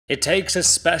It takes a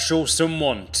special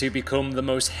someone to become the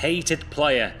most hated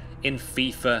player in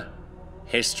FIFA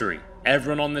history.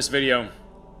 Everyone on this video,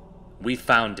 we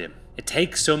found him. It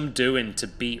takes some doing to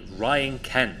beat Ryan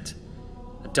Kent,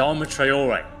 Adama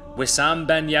Traore. Wissam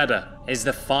Ben Yedder is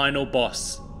the final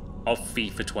boss of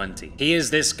FIFA 20. He is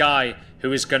this guy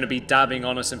who is going to be dabbing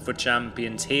on us in FUT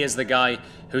Champions. He is the guy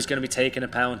who's going to be taking a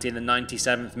penalty in the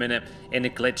 97th minute in a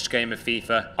glitched game of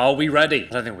FIFA. Are we ready? I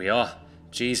don't think we are.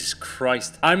 Jesus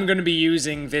Christ. I'm going to be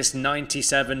using this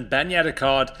 97 Ben Yedder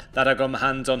card that I got my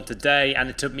hands on today, and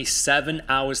it took me 7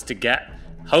 hours to get.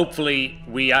 Hopefully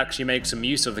we actually make some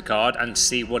use of the card and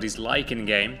see what he's like in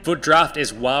game. FUT Draft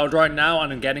is wild right now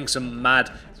and I'm getting some mad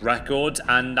records,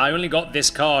 and I only got this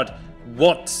card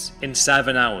once in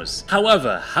 7 hours.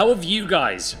 However, how have you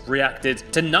guys reacted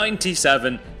to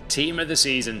 97 Team of the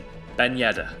Season Ben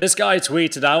Yedder? This guy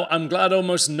tweeted out, "I'm glad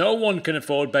almost no one can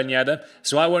afford Ben Yedder,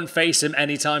 so I won't face him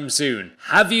anytime soon.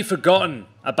 Have you forgotten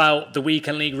about the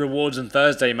Weekend League rewards on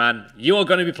Thursday, man? You are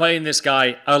going to be playing this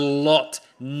guy a lot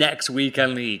next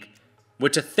Weekend League,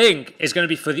 which I think is going to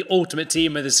be for the Ultimate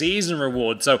Team of the Season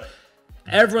reward. So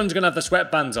everyone's going to have the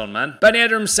sweatbands on, man." Ben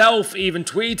Yedder himself even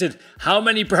tweeted, "How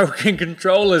many broken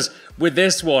controllers with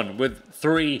this one?" with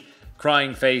 3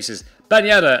 crying faces. Ben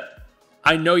Yedder,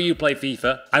 I know you play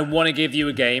FIFA. I want to give you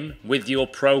a game with your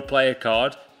pro player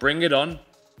card. Bring it on.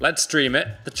 Let's stream it.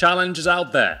 The challenge is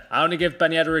out there. I want to give Ben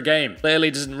Yedder a game.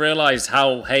 Clearly doesn't realise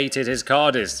how hated his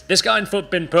card is. This guy in FUT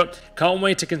Bin Put can't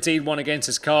wait to concede one against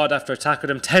his card after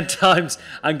attacking him 10 times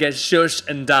and get shushed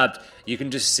and dabbed. You can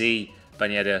just see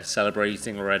Ben Yedder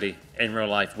celebrating already in real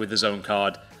life with his own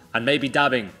card. And maybe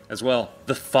dabbing as well.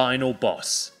 The final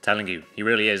boss. Telling you, he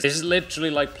really is. This is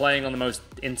literally like playing on the most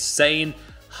insane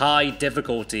high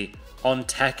difficulty on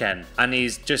Tekken, and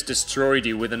he's just destroyed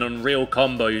you with an unreal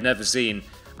combo you've never seen.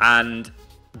 And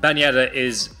Ben Yedder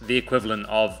is the equivalent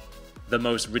of the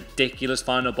most ridiculous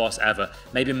final boss ever.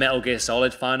 Maybe Metal Gear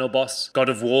Solid final boss, God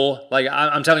of War. Like,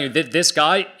 I'm telling you, this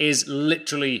guy is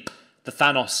literally the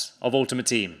Thanos of Ultimate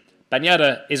Team. Ben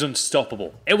Yedder is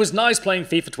unstoppable. It was nice playing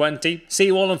FIFA 20. See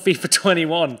you all on FIFA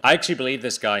 21. I actually believe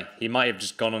this guy. He might have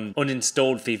just gone on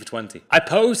uninstalled FIFA 20. I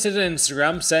posted an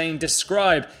Instagram saying,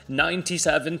 describe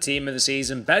 97 Team of the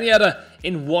Season Ben Yedder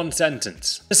in 1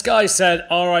 sentence. This guy said,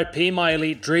 RIP my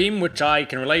elite dream, which I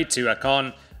can relate to. I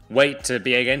can't wait to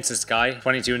be against this guy,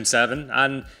 22-7,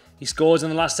 and he scores in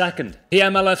the last second.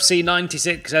 PMLFC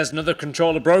 96 has another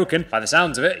controller broken. By the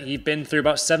sounds of it, he'd been through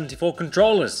about 74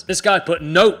 controllers. This guy put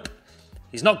nope.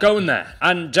 He's not going there.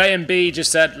 And JMB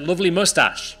just said, lovely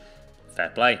mustache. Fair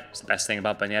play. It's the best thing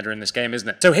about Ben Yedder in this game, isn't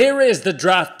it? So here is the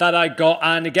draft that I got.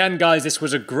 And again, guys, this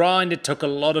was a grind. It took a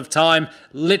lot of time.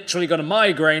 Literally got a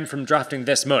migraine from drafting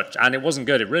this much. And it wasn't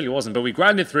good. It really wasn't. But we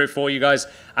grinded through it for you guys.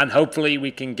 And hopefully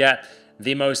we can get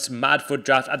the most mad FUT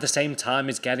draft at the same time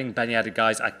as getting Ben Yedder,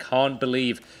 guys. I can't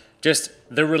believe just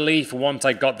the relief once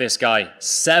I got this guy.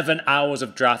 7 hours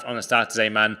of draft on a Saturday,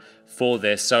 man, for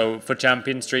this. So for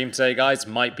Champion stream today, guys,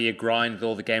 might be a grind with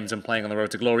all the games I'm playing on the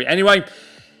road to glory. Anyway,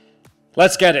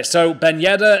 let's get it. So Ben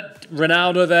Yedder,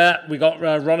 Ronaldo there. We got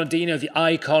Ronaldinho, the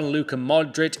icon, Luka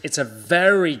Modric. It's a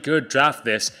very good draft,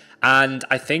 this. And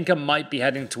I think I might be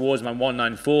heading towards my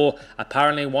 194.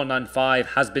 Apparently 195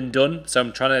 has been done. So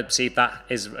I'm trying to see if that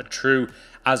is true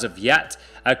as of yet.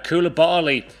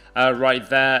 Koulibaly right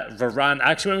there. Varane.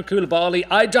 Actually, with Koulibaly,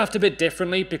 I draft a bit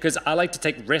differently because I like to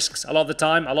take risks a lot of the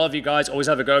time. A lot of you guys always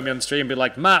have a go at me on stream and be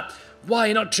like, Matt, why are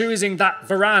you not choosing that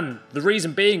Varane? The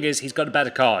reason being is he's got a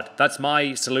better card. That's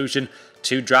my solution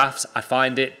to drafts. I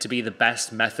find it to be the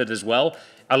best method as well.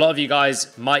 A lot of you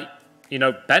guys might, you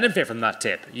know, benefit from that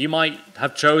tip. You might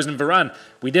have chosen Varane.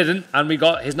 We didn't, and we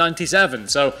got his 97.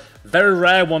 So very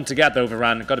rare one to get though,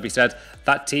 Varane. Got to be said,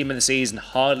 that Team of the Season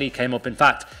hardly came up. In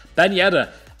fact, Ben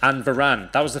Yedder and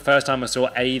Varane, that was the first time I saw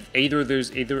either of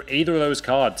those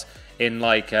cards in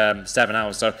like 7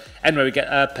 hours. So anyway, we get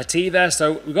Petit there.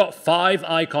 So we've got 5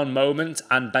 icon moments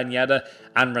and Ben Yedder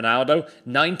and Ronaldo.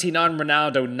 99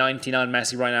 Ronaldo, 99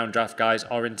 Messi right now in draft, guys,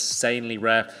 are insanely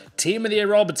rare. Team of the Year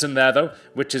Robertson there though,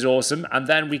 which is awesome. And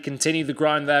then we continue the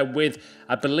grind there with,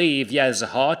 I believe, yeah,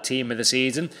 Zaha, Team of the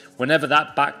Season. Whenever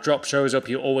that backdrop shows up,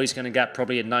 you're always going to get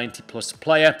probably a 90 plus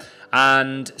player.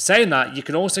 And saying that, you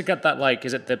can also get that, like,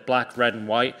 is it the black, red and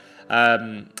white?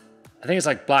 I think it's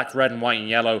like black, red and white and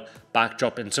yellow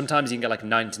backdrop, and sometimes you can get like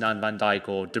 99 Van Dijk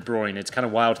or De Bruyne. It's kind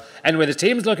of wild. Anyway, the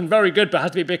team's looking very good, but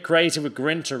has to be a bit creative with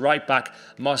Garrincha right back.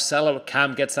 Marcelo at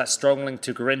Cam gets that strong link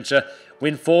to Garrincha. We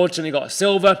unfortunately got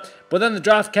Silva, but then the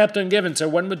draft kept on giving, so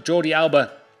went with Jordi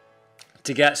Alba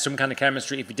to get some kind of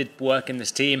chemistry. If you did work in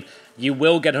this team, you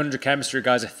will get 100 chemistry,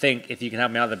 guys, I think. If you can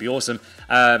help me out, that'd be awesome.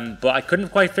 But I couldn't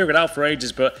quite figure it out for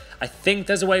ages, but I think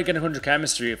there's a way to get 100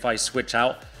 chemistry if I switch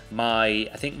out my,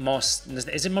 I think Moss,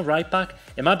 is it my right back?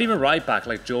 It might be my right back,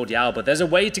 like Jordi Alba, but there's a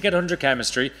way to get 100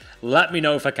 chemistry. Let me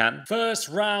know if I can. First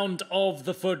round of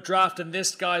the FUT draft, and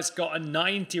this guy's got a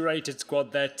 90 rated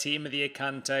squad there, team of the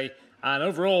Akante, and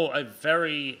overall a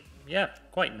very, yeah,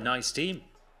 quite nice team.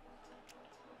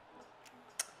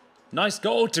 Nice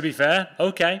goal, to be fair.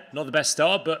 Okay, not the best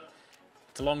start, but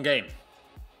it's a long game.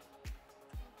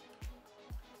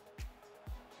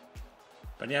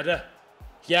 Ben Yedder.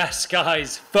 Yes,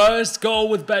 guys. First goal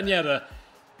with Ben Yedder.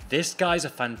 This guy's a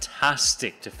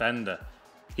fantastic defender.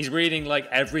 He's reading, like,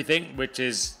 everything, which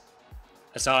is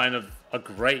a sign of a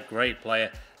great, great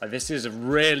player. Like, this is a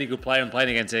really good player I'm playing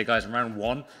against here, guys, in round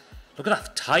 1. Look at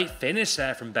that tight finish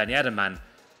there from Ben Yedder, man.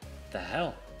 What the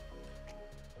hell?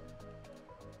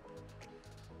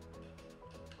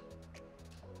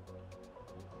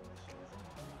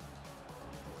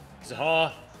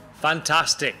 Zaha.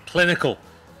 Fantastic. Clinical.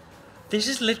 This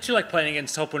is literally like playing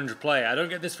against top 100 player. I don't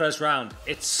get this first round.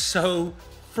 It's so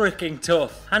freaking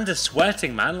tough. Hands are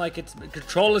sweating, man. Like, it's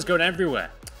controllers going everywhere.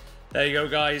 There you go,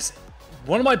 guys.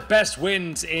 One of my best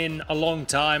wins in a long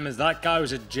time, as that guy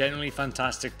was a genuinely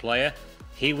fantastic player.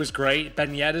 He was great.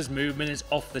 Ben Yedder's movement is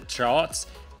off the charts.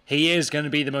 He is going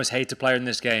to be the most hated player in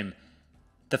this game.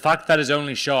 The fact that his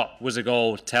only shot was a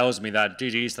goal tells me that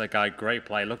GG's to that guy. Great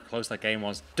play. Look how close that game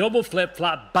was. Double flip,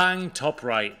 flat, bang, top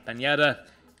right. Ben Yedder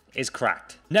is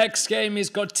cracked. Next game, he's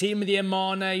got team of the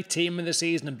Mane, team of the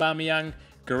season, Aubameyang,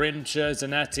 Garrincha,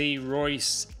 Zanetti,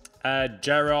 Royce,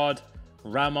 Gerrard,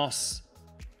 Ramos,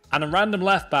 and a random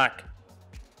left back.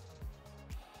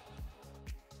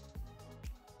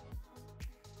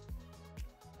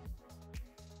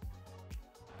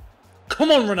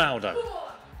 Come on, Ronaldo.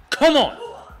 Come on.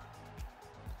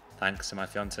 Thanks to my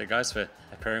fiance, guys, for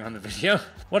appearing on the video.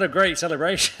 What a great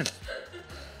celebration.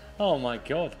 Oh my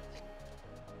god.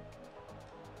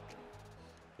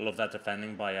 Love that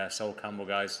defending by Sol Campbell,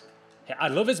 guys. I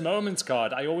love his moments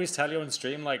card. I always tell you on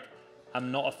stream, like,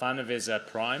 I'm not a fan of his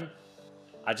prime.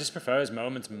 I just prefer his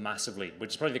moments massively, which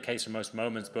is probably the case for most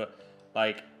moments, but,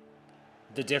 like,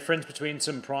 the difference between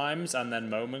some primes and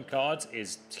then moment cards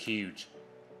is huge.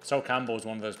 Sol Campbell is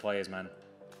one of those players, man.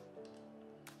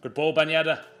 Good ball, Ben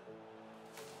Yedder.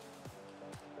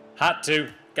 Had to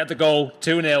get the goal.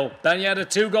 2-0. Ben Yedder,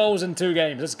 2 goals in 2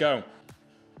 games. Let's go.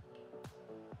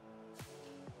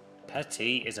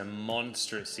 Petit is a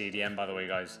monster at CDM, by the way,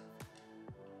 guys.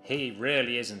 He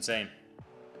really is insane.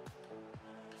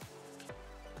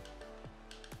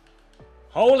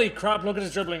 Holy crap, look at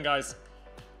his dribbling, guys.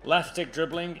 Left stick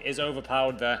dribbling is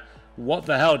overpowered there. What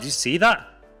the hell? Did you see that?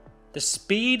 The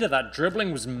speed of that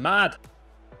dribbling was mad.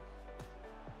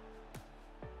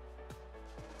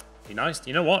 Be nice.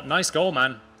 You know what? Nice goal,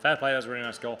 man. Fair play, that was a really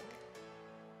nice goal.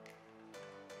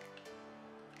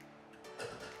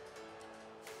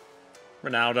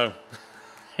 Ronaldo.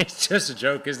 It's just a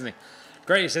joke, isn't he?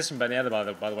 Great assist from Ben Yedder,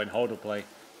 by the way, in hold-up play.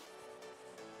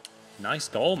 Nice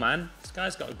goal, man. This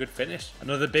guy's got a good finish.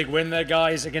 Another big win there,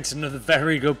 guys, against another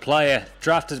very good player.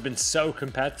 Draft has been so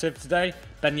competitive today.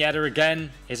 Ben Yedder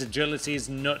again. His agility is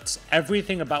nuts.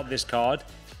 Everything about this card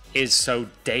is so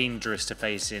dangerous to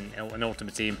face in an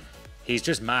Ultimate Team. He's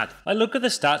just mad. I look at the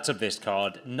stats of this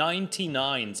card.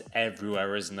 99s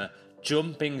everywhere, isn't there?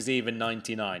 Jumping's even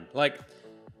 99. Like,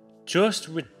 just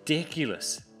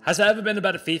ridiculous. Has there ever been a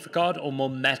better FIFA card or more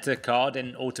meta card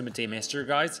in Ultimate Team history,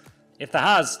 guys? If there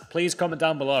has, please comment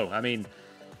down below. I mean,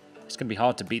 it's going to be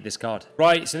hard to beat this card.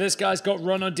 Right, so this guy's got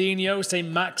Ronaldinho, St.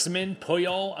 Maximin,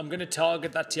 Puyol. I'm going to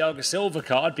target that Thiago Silva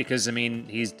card because, I mean,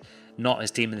 he's not his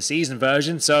team in the season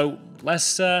version. So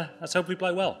let's hope we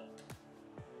play well.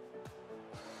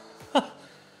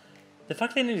 The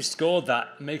fact that he scored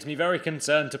that makes me very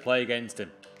concerned to play against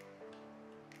him.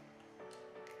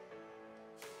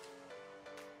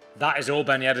 That is all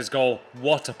Ben Yedder's goal.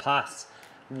 What a pass.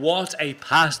 What a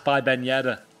pass by Ben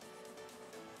Yedder.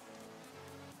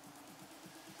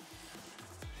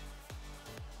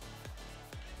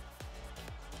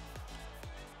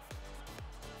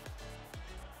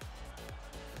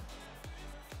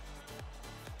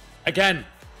 Again,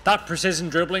 that precision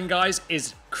dribbling, guys,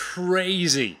 is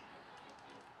crazy.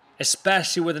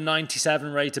 Especially with a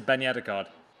 97 rated Ben Yedder card.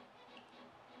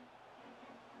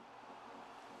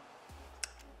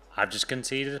 I've just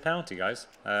conceded a penalty, guys.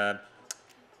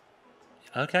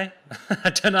 Okay. I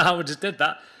don't know how I just did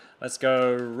that. Let's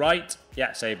go right.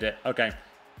 Yeah, saved it. Okay.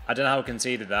 I don't know how I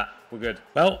conceded that. We're good.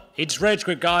 Well, he just rage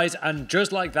quit, guys. And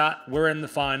just like that, we're in the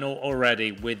final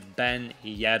already with Ben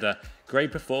Yedder.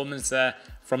 Great performance there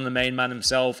from the main man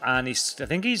himself, and I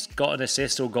think he's got an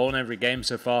assist or goal in every game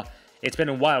so far. It's been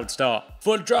a wild start.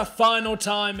 For draft final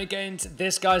time against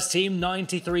this guy's team,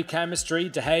 93 chemistry,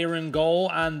 De Gea in goal,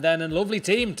 and then a lovely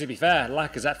team, to be fair.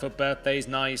 Lacazette for birthdays,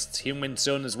 nice. Heung-min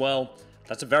Son as well.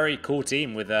 That's a very cool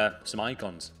team with some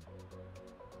icons.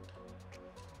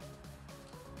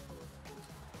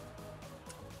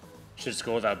 Should have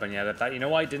scored that, Ben Yedder. You know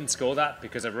why I didn't score that?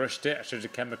 Because I rushed it. I should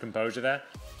have kept my composure there.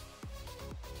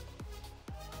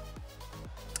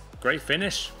 Great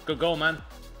finish. Good goal, man.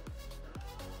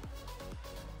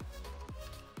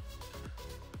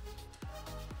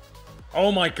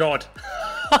 Oh my god.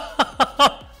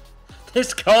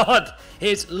 This card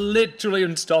is literally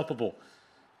unstoppable.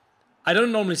 I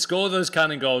don't normally score those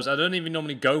kind of goals. I don't even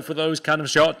normally go for those kind of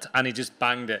shots, and he just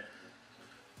banged it.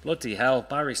 Bloody hell.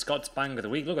 Barry Scott's bang of the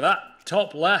week. Look at that.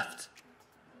 Top left.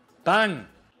 Bang.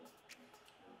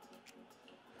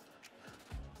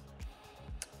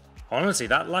 Honestly,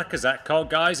 that Lacazette card,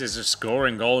 guys, is just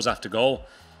scoring goals after goal.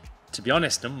 To be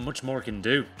honest, not much more he can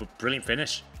do, but brilliant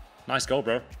finish. Nice goal,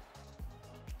 bro.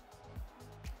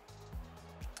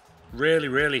 Really,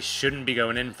 really shouldn't be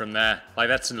going in from there. Like,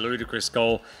 that's a ludicrous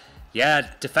goal. Yeah,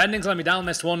 defending's let me down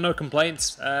this one, no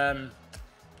complaints.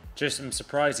 Just I'm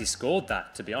surprised he scored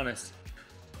that, to be honest.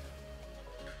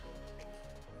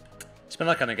 It's been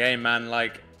that kind of game, man.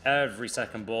 Like, every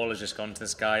second ball has just gone to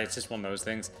this guy. It's just one of those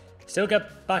things. Still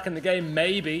get back in the game,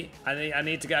 maybe. I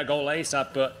need to get a goal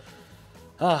ASAP, but...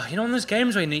 Oh, you know, in those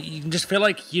games where you can just feel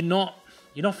like you're not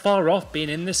far off being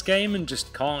in this game and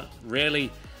just can't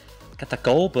really get that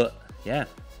goal, but yeah.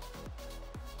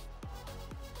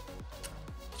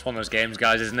 It's one of those games,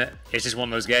 guys, isn't it? It's just one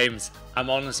of those games. I'm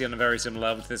honestly on a very similar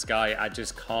level to this guy. I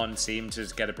just can't seem to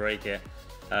just get a break here.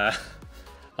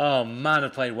 Oh, man,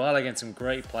 I've played well against some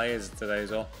great players today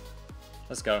as well.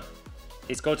 Let's go.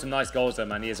 He's scored some nice goals, though,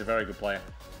 man. He is a very good player.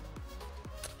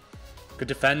 Good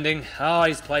defending. Oh,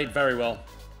 he's played very well.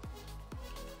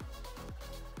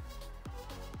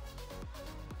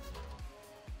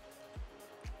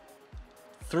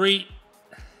 Three.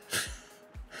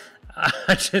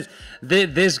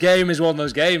 This game is one of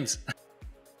those games.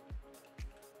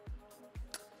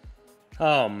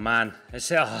 Oh, man.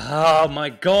 Oh, my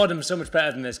God. I'm so much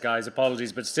better than this, guys.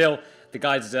 Apologies, but still, the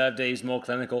guy deserved it. He's more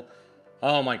clinical.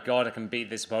 Oh, my God. I can beat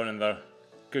this opponent, though.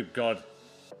 Good God.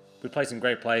 We played some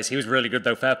great plays. He was really good,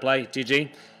 though. Fair play.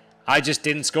 GG. I just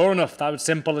didn't score enough. That was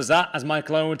simple as that, as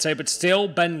Michael Owen would say. But still,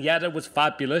 Ben Yedder was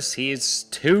fabulous. He is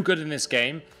too good in this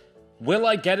game. Will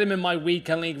I get him in my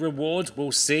Weekend League rewards?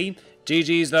 We'll see.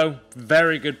 GG's, though.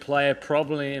 Very good player.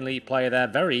 Probably an elite player there.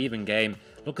 Very even game.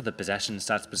 Look at the possession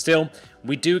stats. But still,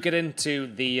 we do get into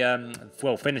the,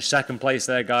 well, finish second place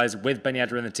there, guys, with Ben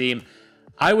Yedder in the team.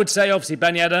 I would say, obviously,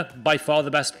 Ben Yedder, by far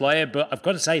the best player, but I've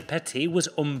got to say, Petit was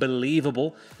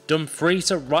unbelievable.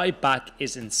 Dumfries right back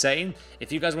is insane.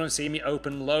 If you guys want to see me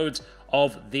open loads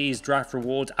of these draft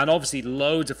rewards, and obviously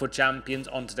loads of FUT Champions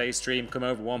on today's stream, come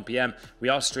over 1 PM. We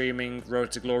are streaming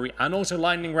Road to Glory and also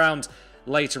Lightning Rounds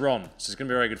later on, so it's going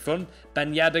to be very good fun.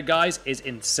 Ben Yedder, guys, is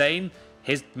insane.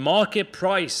 His market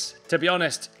price, to be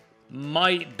honest,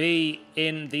 might be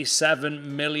in the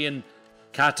 7 million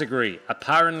category.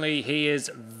 Apparently, he is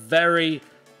very,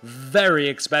 very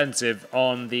expensive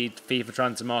on the FIFA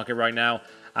transfer market right now,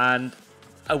 and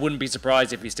I wouldn't be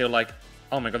surprised if he's still like,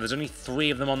 oh my God, there's only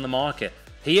 3 of them on the market.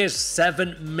 He is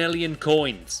 7 million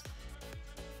coins.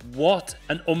 What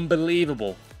an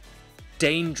unbelievable,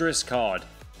 dangerous card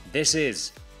this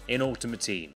is in Ultimate Team.